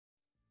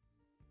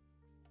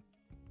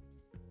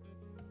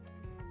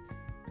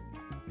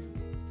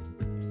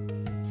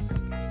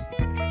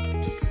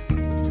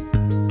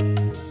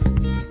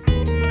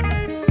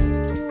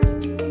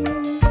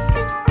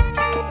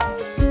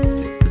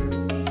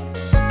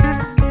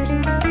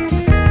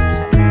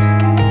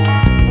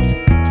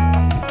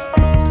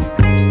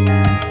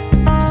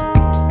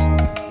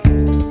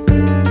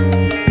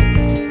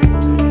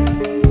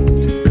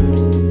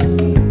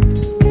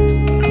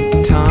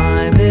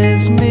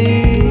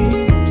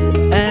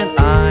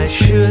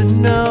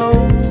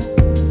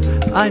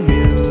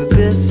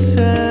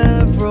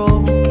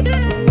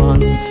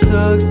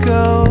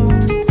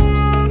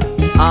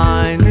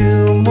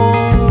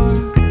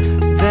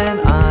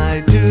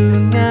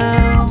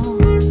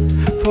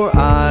for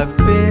I've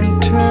been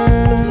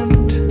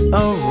turned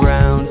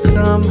around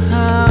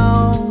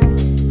somehow.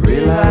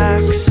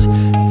 Relax,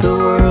 the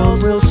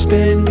world will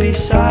spin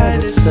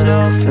beside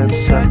itself and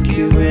suck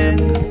you in,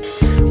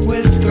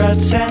 with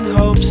threats and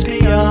hopes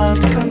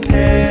beyond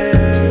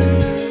compare.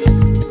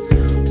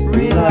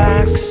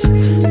 Relax,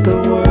 the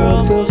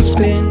world will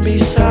spin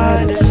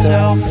beside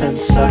itself and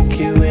suck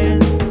you in,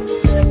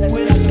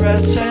 with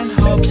threats and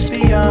hopes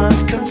beyond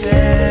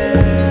compare.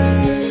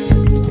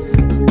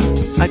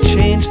 I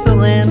change the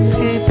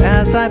landscape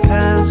as I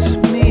pass,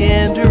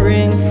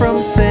 meandering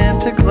from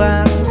sand to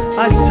glass.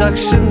 I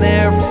suction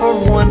there for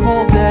one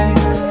whole day,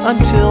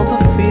 until the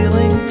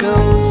feeling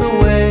goes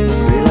away.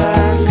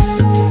 Relax,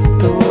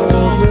 the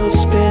world will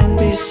spin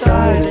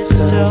beside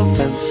itself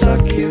and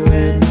suck you in,